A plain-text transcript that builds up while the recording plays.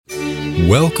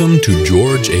Welcome to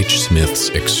George H. Smith's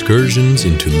Excursions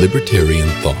into Libertarian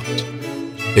Thought,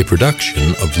 a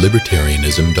production of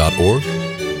libertarianism.org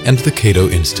and the Cato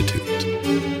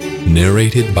Institute.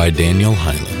 Narrated by Daniel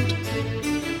Hyland.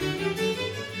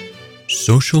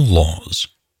 Social Laws,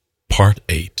 Part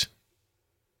 8.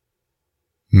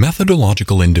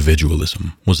 Methodological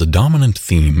individualism was a dominant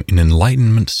theme in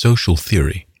Enlightenment social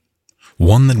theory,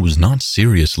 one that was not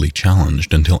seriously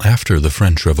challenged until after the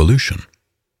French Revolution.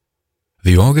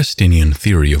 The Augustinian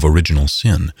theory of original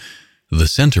sin, the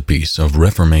centerpiece of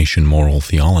Reformation moral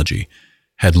theology,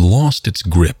 had lost its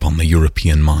grip on the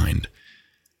European mind.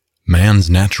 Man's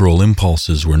natural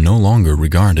impulses were no longer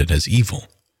regarded as evil.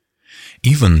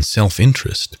 Even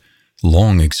self-interest,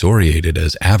 long excoriated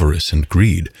as avarice and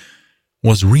greed,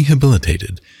 was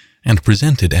rehabilitated and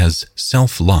presented as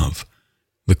self-love,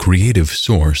 the creative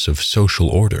source of social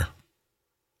order.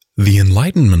 The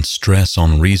Enlightenment stress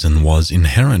on reason was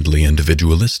inherently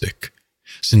individualistic,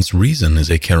 since reason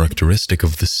is a characteristic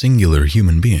of the singular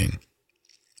human being.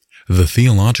 The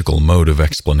theological mode of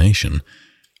explanation,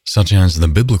 such as the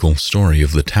biblical story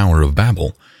of the Tower of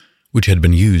Babel, which had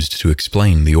been used to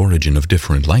explain the origin of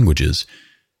different languages,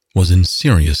 was in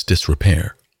serious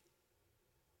disrepair.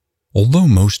 Although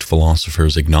most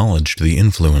philosophers acknowledged the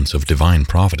influence of divine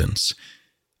providence,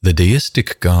 the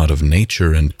deistic God of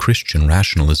nature and Christian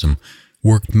rationalism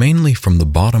worked mainly from the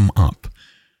bottom up,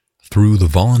 through the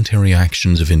voluntary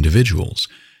actions of individuals,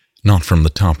 not from the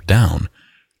top down,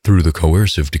 through the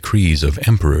coercive decrees of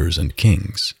emperors and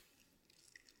kings.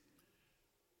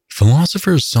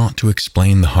 Philosophers sought to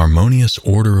explain the harmonious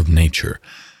order of nature,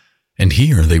 and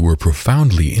here they were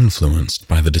profoundly influenced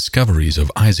by the discoveries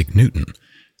of Isaac Newton,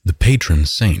 the patron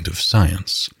saint of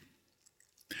science.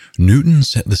 Newton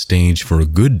set the stage for a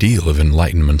good deal of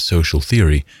Enlightenment social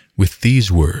theory with these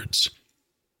words: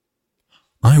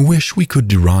 "I wish we could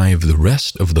derive the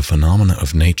rest of the phenomena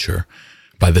of nature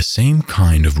by the same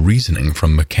kind of reasoning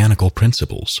from mechanical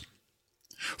principles.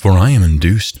 For I am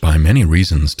induced by many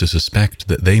reasons to suspect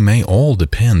that they may all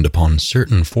depend upon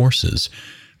certain forces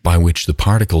by which the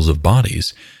particles of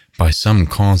bodies, by some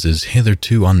causes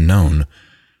hitherto unknown,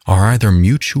 are either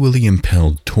mutually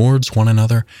impelled towards one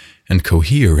another and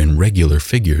cohere in regular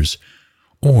figures,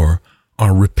 or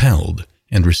are repelled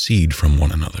and recede from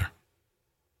one another."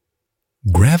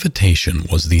 Gravitation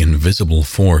was the invisible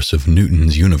force of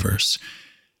Newton's universe,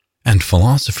 and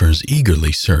philosophers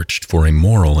eagerly searched for a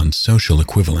moral and social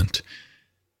equivalent.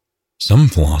 Some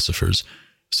philosophers,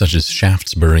 such as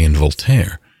Shaftesbury and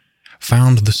Voltaire,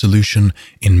 found the solution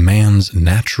in man's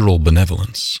natural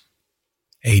benevolence,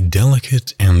 a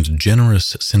delicate and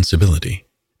generous sensibility,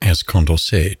 as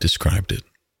Condorcet described it.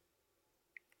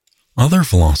 Other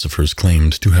philosophers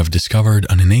claimed to have discovered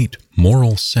an innate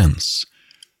moral sense,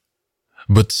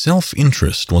 but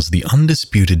self-interest was the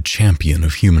undisputed champion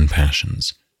of human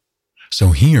passions.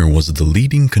 So here was the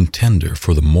leading contender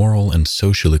for the moral and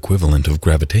social equivalent of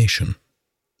gravitation.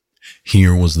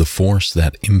 Here was the force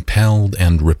that impelled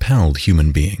and repelled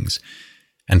human beings,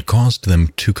 and caused them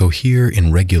to cohere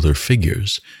in regular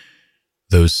figures,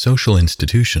 those social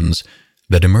institutions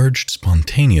that emerged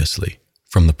spontaneously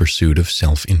from the pursuit of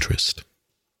self-interest.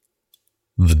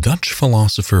 The Dutch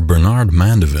philosopher Bernard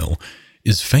Mandeville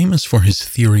is famous for his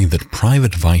theory that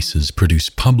private vices produce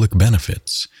public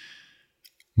benefits,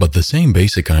 but the same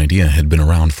basic idea had been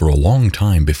around for a long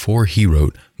time before he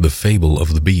wrote The Fable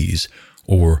of the Bees,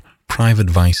 or Private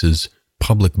Vices,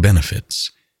 Public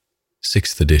Benefits,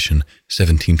 6th edition,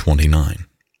 1729.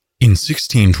 In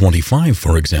 1625,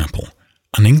 for example,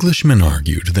 an Englishman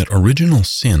argued that original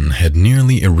sin had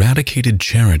nearly eradicated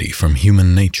charity from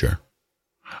human nature,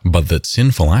 but that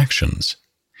sinful actions,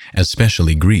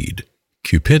 especially greed,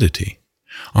 cupidity,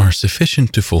 are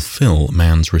sufficient to fulfill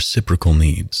man's reciprocal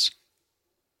needs.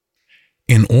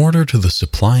 In order to the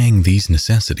supplying these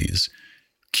necessities,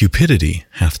 cupidity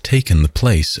hath taken the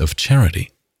place of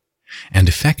charity, and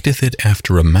effecteth it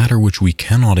after a matter which we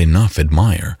cannot enough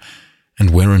admire, and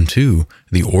whereunto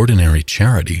the ordinary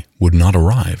charity would not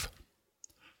arrive.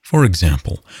 For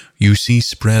example, you see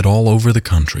spread all over the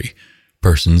country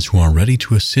persons who are ready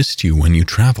to assist you when you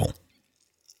travel.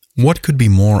 What could be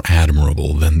more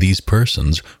admirable than these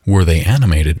persons were they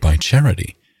animated by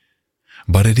charity?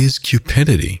 But it is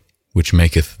cupidity which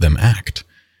maketh them act.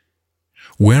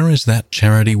 Where is that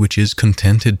charity which is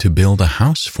contented to build a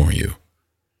house for you?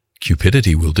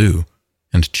 Cupidity will do,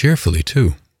 and cheerfully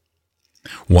too.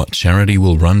 What charity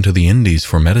will run to the Indies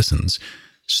for medicines,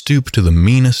 stoop to the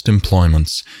meanest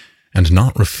employments, and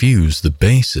not refuse the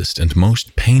basest and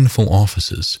most painful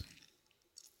offices?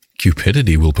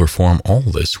 Cupidity will perform all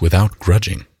this without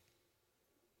grudging.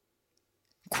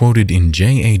 quoted in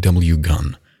J.A.W.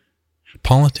 Gunn,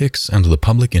 Politics and the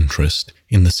Public Interest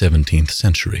in the 17th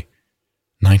Century,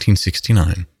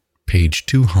 1969, page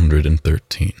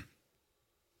 213.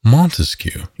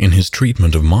 Montesquieu, in his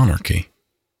treatment of monarchy,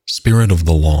 Spirit of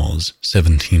the Laws,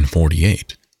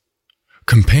 1748,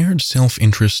 compared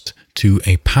self-interest to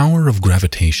a power of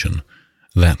gravitation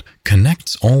that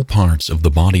connects all parts of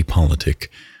the body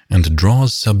politic and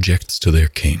draws subjects to their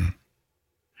king.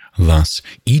 Thus,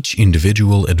 each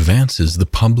individual advances the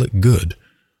public good,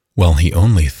 while he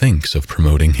only thinks of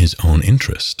promoting his own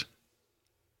interest.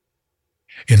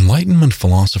 Enlightenment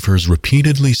philosophers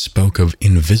repeatedly spoke of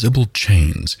invisible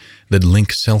chains that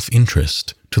link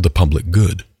self-interest to the public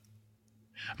good.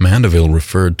 Mandeville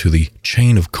referred to the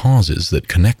chain of causes that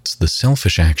connects the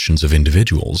selfish actions of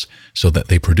individuals so that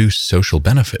they produce social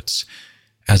benefits,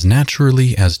 as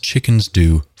naturally as chickens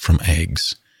do from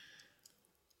eggs.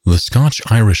 The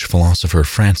Scotch-Irish philosopher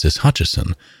Francis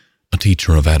Hutcheson, a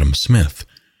teacher of Adam Smith,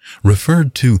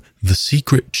 referred to the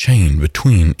secret chain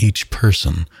between each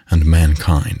person and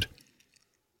mankind.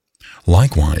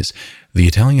 Likewise, the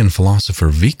Italian philosopher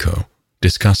Vico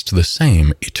discussed the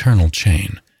same eternal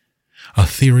chain, a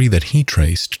theory that he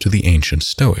traced to the ancient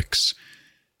Stoics.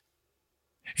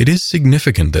 It is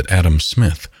significant that Adam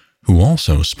Smith, who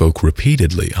also spoke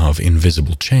repeatedly of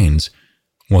invisible chains,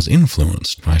 was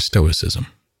influenced by Stoicism.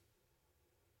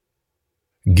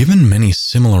 Given many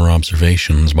similar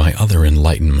observations by other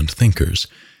Enlightenment thinkers,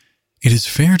 it is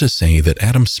fair to say that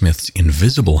Adam Smith's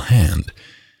invisible hand,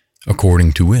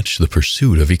 according to which the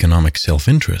pursuit of economic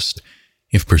self-interest,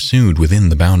 if pursued within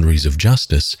the boundaries of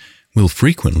justice, will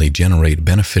frequently generate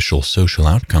beneficial social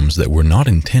outcomes that were not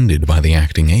intended by the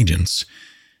acting agents,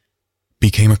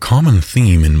 became a common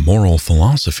theme in moral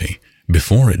philosophy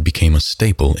before it became a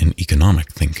staple in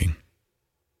economic thinking.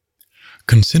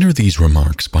 Consider these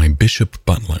remarks by Bishop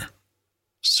Butler,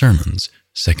 Sermons,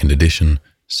 2nd edition,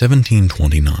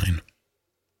 1729.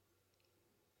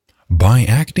 By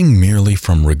acting merely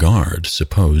from regard,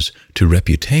 suppose, to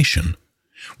reputation,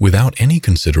 without any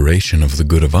consideration of the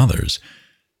good of others,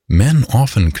 men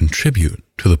often contribute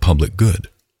to the public good.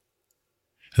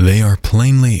 They are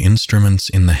plainly instruments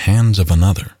in the hands of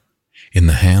another, in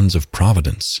the hands of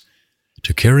Providence,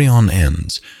 to carry on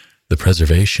ends, the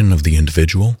preservation of the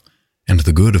individual, and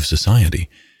the good of society,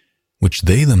 which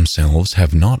they themselves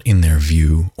have not in their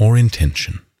view or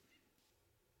intention.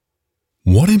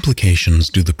 What implications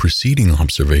do the preceding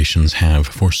observations have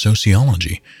for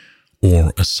sociology,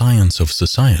 or a science of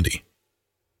society?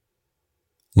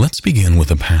 Let's begin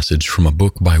with a passage from a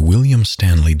book by William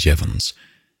Stanley Jevons,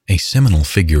 a seminal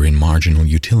figure in marginal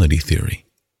utility theory.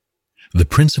 The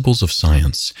Principles of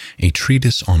Science, a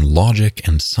treatise on logic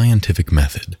and scientific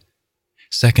method.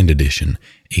 2nd edition,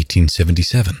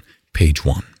 1877, page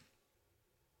 1.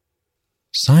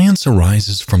 Science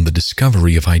arises from the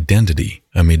discovery of identity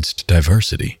amidst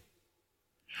diversity.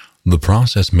 The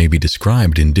process may be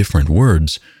described in different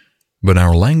words, but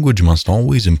our language must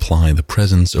always imply the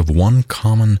presence of one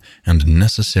common and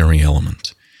necessary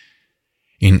element.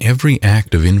 In every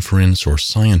act of inference or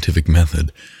scientific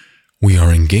method, we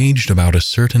are engaged about a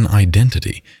certain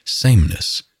identity,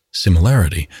 sameness,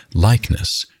 similarity,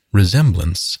 likeness,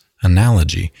 resemblance,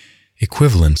 analogy,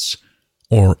 equivalence,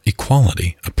 or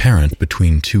equality apparent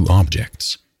between two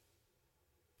objects.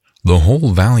 The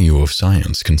whole value of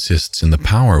science consists in the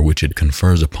power which it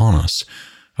confers upon us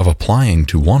of applying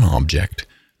to one object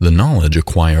the knowledge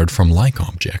acquired from like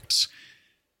objects,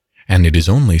 and it is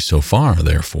only so far,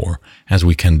 therefore, as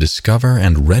we can discover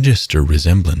and register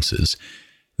resemblances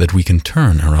that we can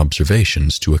turn our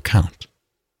observations to account.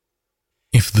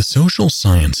 If the social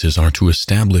sciences are to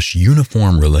establish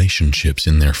uniform relationships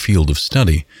in their field of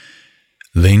study,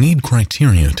 they need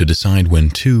criteria to decide when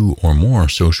two or more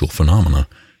social phenomena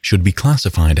should be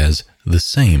classified as the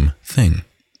same thing.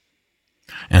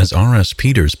 As R.S.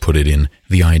 Peters put it in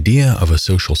The Idea of a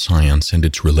Social Science and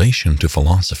Its Relation to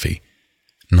Philosophy,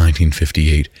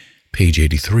 1958, page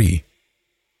 83,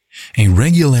 a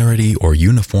regularity or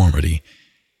uniformity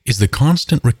is the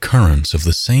constant recurrence of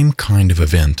the same kind of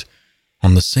event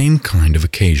on the same kind of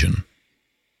occasion.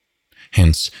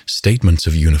 Hence, statements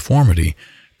of uniformity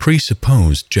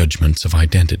presuppose judgments of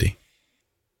identity.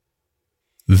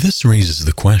 This raises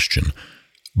the question,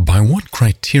 by what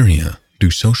criteria do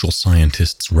social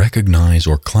scientists recognize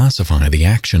or classify the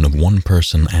action of one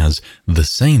person as the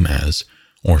same as,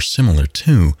 or similar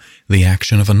to, the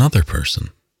action of another person?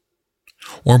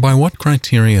 Or by what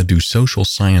criteria do social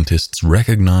scientists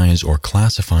recognize or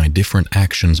classify different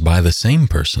actions by the same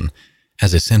person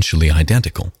as essentially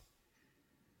identical?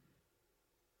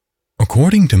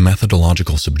 According to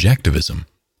methodological subjectivism,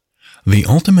 The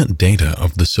ultimate data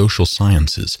of the social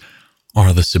sciences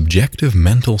are the subjective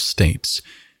mental states,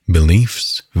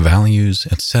 beliefs, values,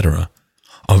 etc.,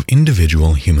 of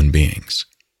individual human beings.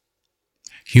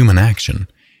 Human action,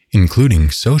 including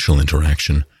social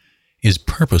interaction, is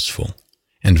purposeful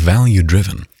and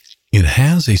value-driven. It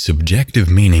has a subjective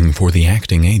meaning for the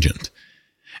acting agent,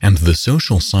 and the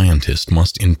social scientist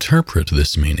must interpret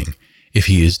this meaning if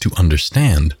he is to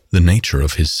understand the nature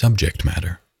of his subject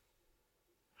matter.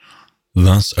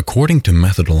 Thus, according to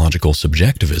methodological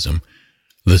subjectivism,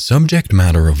 the subject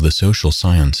matter of the social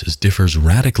sciences differs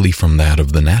radically from that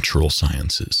of the natural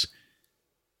sciences.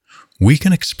 We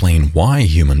can explain why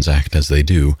humans act as they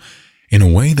do in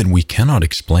a way that we cannot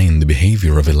explain the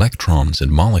behavior of electrons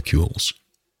and molecules.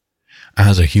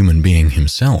 As a human being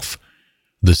himself,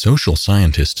 the social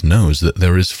scientist knows that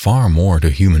there is far more to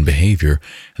human behavior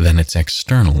than its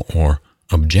external or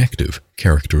objective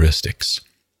characteristics.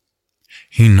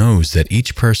 He knows that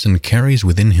each person carries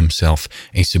within himself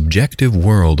a subjective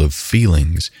world of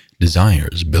feelings,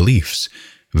 desires, beliefs,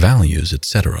 values,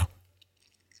 etc.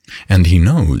 And he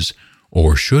knows,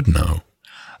 or should know,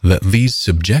 that these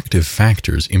subjective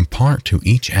factors impart to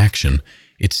each action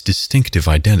its distinctive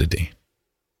identity.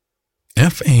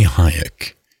 F. A.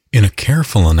 Hayek, in a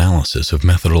careful analysis of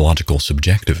methodological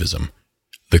subjectivism,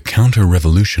 The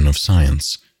Counter-Revolution of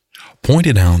Science,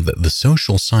 pointed out that the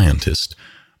social scientist,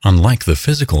 unlike the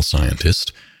physical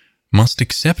scientist, must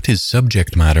accept his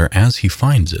subject matter as he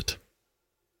finds it.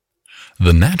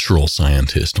 The natural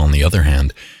scientist, on the other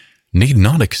hand, need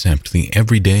not accept the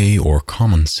everyday or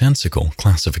commonsensical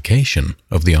classification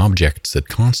of the objects that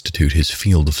constitute his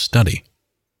field of study.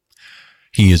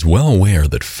 He is well aware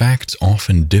that facts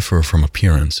often differ from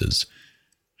appearances,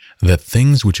 that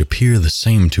things which appear the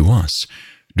same to us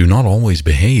do not always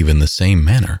behave in the same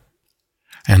manner,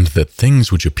 and that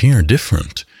things which appear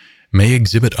different may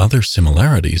exhibit other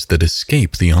similarities that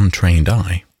escape the untrained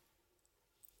eye.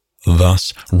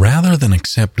 Thus, rather than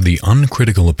accept the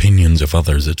uncritical opinions of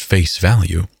others at face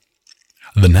value,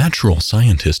 the natural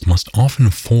scientist must often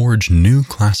forge new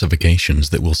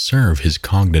classifications that will serve his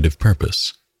cognitive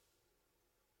purpose.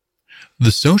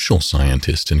 The social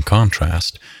scientist, in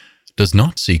contrast, does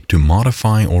not seek to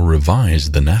modify or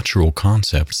revise the natural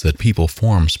concepts that people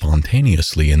form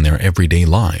spontaneously in their everyday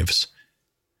lives.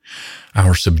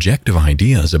 Our subjective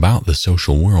ideas about the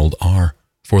social world are,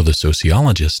 for the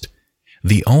sociologist,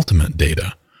 the ultimate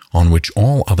data on which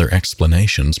all other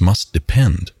explanations must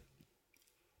depend.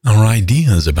 Our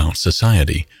ideas about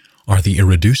society are the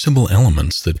irreducible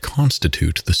elements that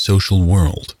constitute the social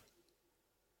world.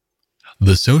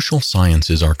 The social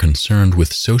sciences are concerned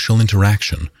with social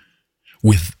interaction,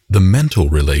 with the mental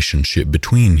relationship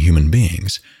between human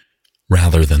beings,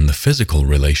 rather than the physical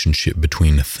relationship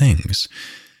between things,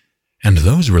 and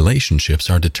those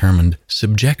relationships are determined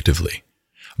subjectively,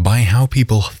 by how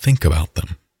people think about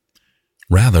them,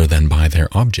 rather than by their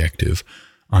objective,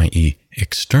 i.e.,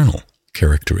 external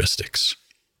characteristics.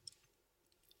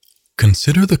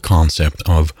 Consider the concept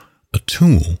of a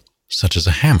tool, such as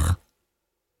a hammer.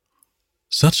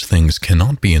 Such things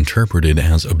cannot be interpreted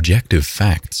as objective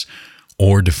facts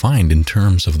or defined in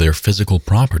terms of their physical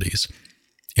properties,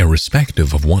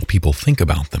 irrespective of what people think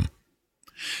about them,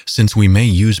 since we may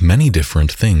use many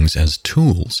different things as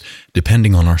tools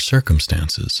depending on our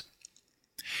circumstances.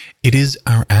 It is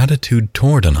our attitude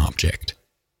toward an object,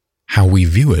 how we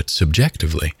view it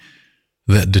subjectively,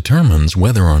 that determines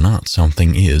whether or not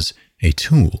something is a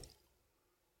tool.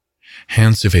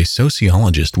 Hence, if a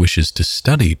sociologist wishes to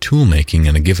study tool-making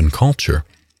in a given culture,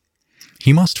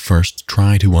 he must first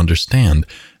try to understand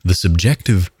the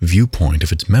subjective viewpoint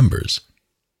of its members.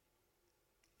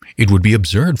 It would be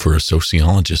absurd for a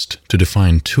sociologist to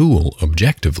define tool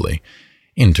objectively,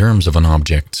 in terms of an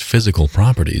object's physical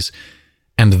properties,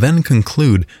 and then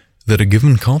conclude that a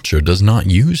given culture does not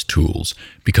use tools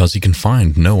because he can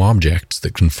find no objects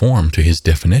that conform to his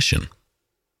definition.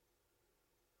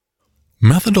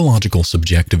 Methodological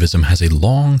subjectivism has a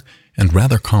long and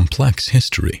rather complex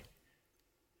history.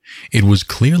 It was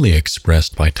clearly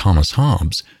expressed by Thomas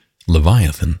Hobbes,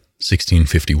 Leviathan,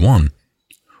 1651,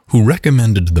 who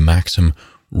recommended the maxim,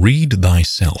 "Read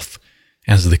thyself,"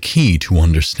 as the key to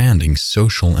understanding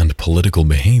social and political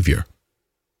behavior.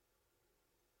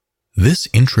 This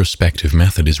introspective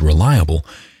method is reliable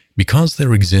because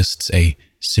there exists a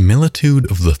similitude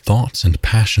of the thoughts and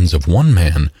passions of one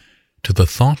man to the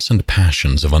thoughts and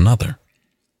passions of another.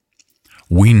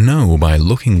 We know by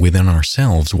looking within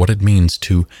ourselves what it means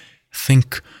to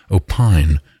think,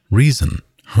 opine, reason,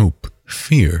 hope,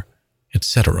 fear,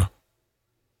 etc.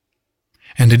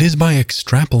 And it is by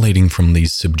extrapolating from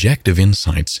these subjective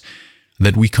insights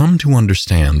that we come to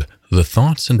understand the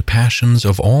thoughts and passions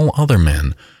of all other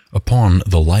men upon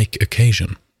the like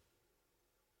occasion.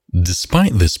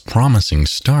 Despite this promising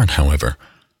start, however,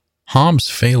 Hobbes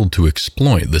failed to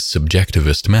exploit this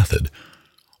subjectivist method,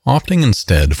 opting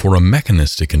instead for a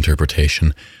mechanistic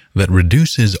interpretation that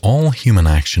reduces all human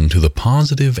action to the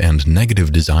positive and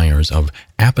negative desires of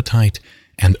appetite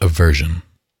and aversion.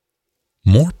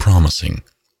 More promising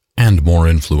and more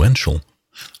influential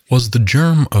was the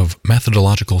germ of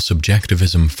methodological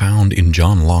subjectivism found in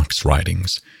John Locke's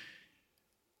writings.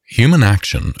 Human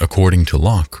action, according to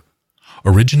Locke,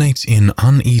 originates in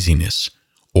uneasiness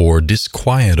or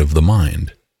disquiet of the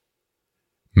mind.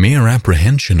 Mere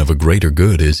apprehension of a greater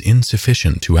good is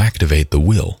insufficient to activate the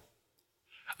will.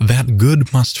 That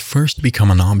good must first become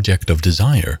an object of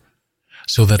desire,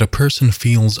 so that a person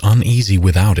feels uneasy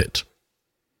without it.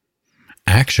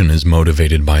 Action is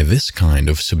motivated by this kind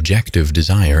of subjective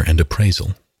desire and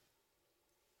appraisal.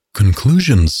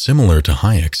 Conclusions similar to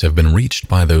Hayek's have been reached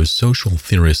by those social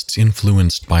theorists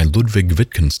influenced by Ludwig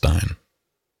Wittgenstein.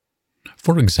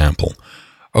 For example,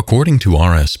 according to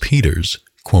R.S. Peters,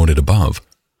 quoted above,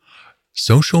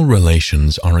 social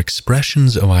relations are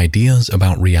expressions of ideas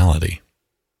about reality.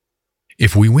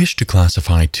 If we wish to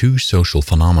classify two social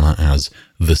phenomena as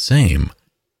the same,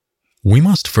 we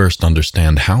must first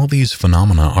understand how these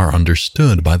phenomena are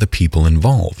understood by the people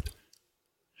involved.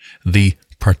 The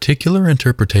particular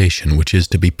interpretation which is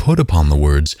to be put upon the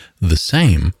words the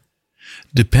same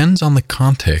depends on the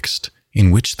context in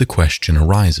which the question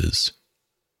arises.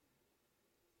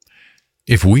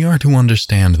 If we are to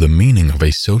understand the meaning of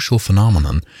a social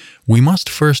phenomenon, we must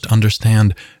first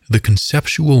understand the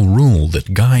conceptual rule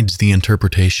that guides the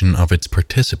interpretation of its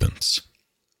participants.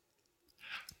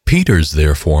 Peters,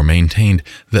 therefore, maintained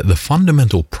that the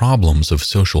fundamental problems of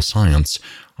social science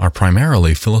are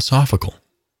primarily philosophical,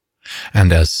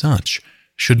 and as such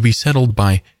should be settled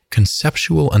by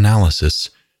conceptual analysis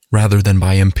rather than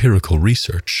by empirical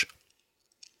research.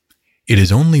 It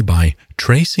is only by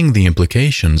tracing the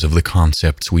implications of the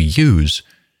concepts we use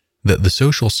that the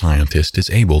social scientist is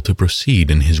able to proceed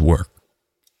in his work.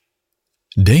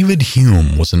 David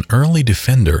Hume was an early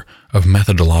defender of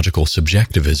methodological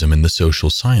subjectivism in the social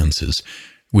sciences,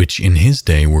 which in his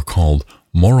day were called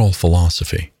moral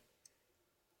philosophy.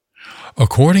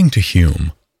 According to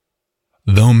Hume,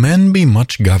 though men be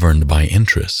much governed by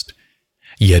interest,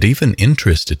 yet even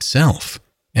interest itself,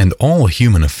 and all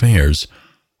human affairs,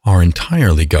 are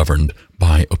entirely governed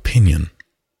by opinion.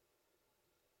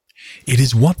 It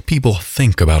is what people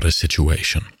think about a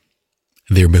situation,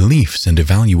 their beliefs and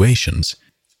evaluations,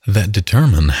 that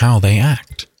determine how they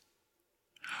act.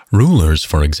 Rulers,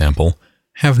 for example,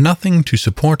 have nothing to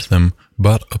support them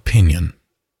but opinion.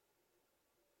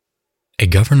 A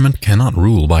government cannot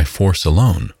rule by force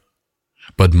alone,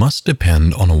 but must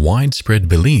depend on a widespread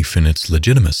belief in its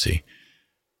legitimacy,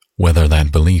 whether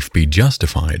that belief be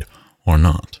justified or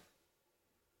not.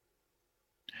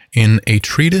 In A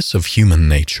Treatise of Human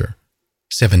Nature,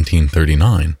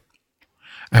 1739,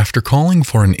 after calling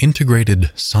for an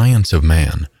integrated science of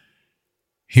man,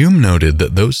 Hume noted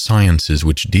that those sciences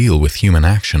which deal with human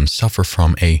action suffer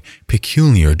from a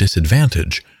peculiar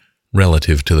disadvantage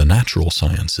relative to the natural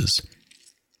sciences.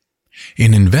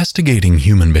 In investigating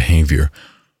human behavior,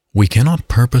 we cannot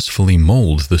purposefully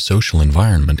mold the social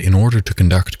environment in order to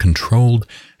conduct controlled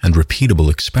and repeatable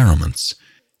experiments.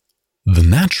 The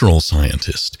natural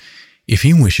scientist, if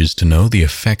he wishes to know the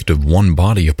effect of one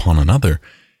body upon another,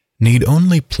 need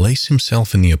only place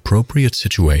himself in the appropriate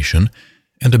situation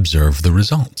and observe the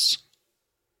results.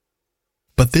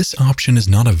 But this option is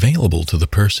not available to the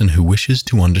person who wishes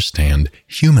to understand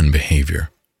human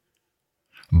behavior.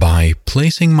 By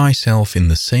placing myself in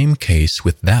the same case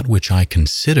with that which I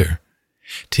consider,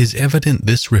 'tis evident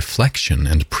this reflection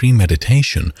and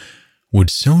premeditation would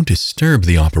so disturb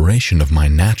the operation of my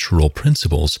natural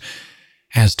principles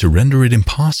as to render it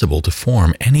impossible to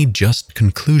form any just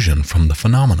conclusion from the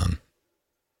phenomenon.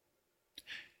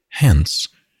 Hence,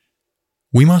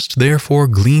 we must therefore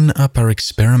glean up our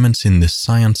experiments in this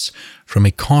science from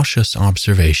a cautious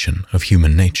observation of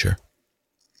human nature,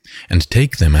 and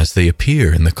take them as they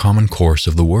appear in the common course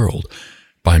of the world,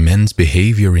 by men's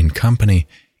behavior in company,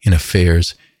 in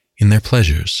affairs, in their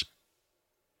pleasures.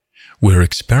 Where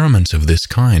experiments of this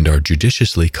kind are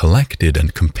judiciously collected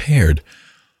and compared,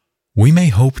 we may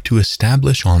hope to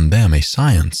establish on them a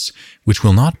science which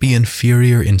will not be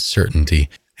inferior in certainty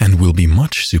and will be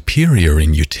much superior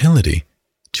in utility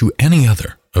to any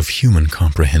other of human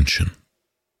comprehension.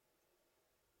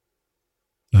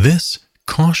 This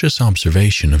cautious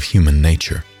observation of human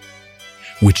nature,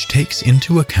 which takes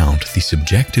into account the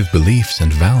subjective beliefs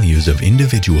and values of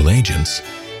individual agents,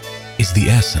 is the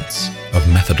essence of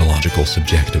methodological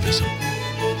subjectivism.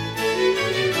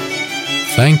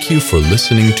 Thank you for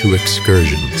listening to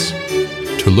Excursions.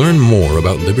 To learn more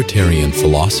about libertarian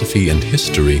philosophy and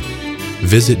history,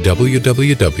 visit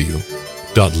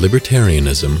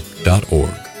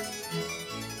www.libertarianism.org.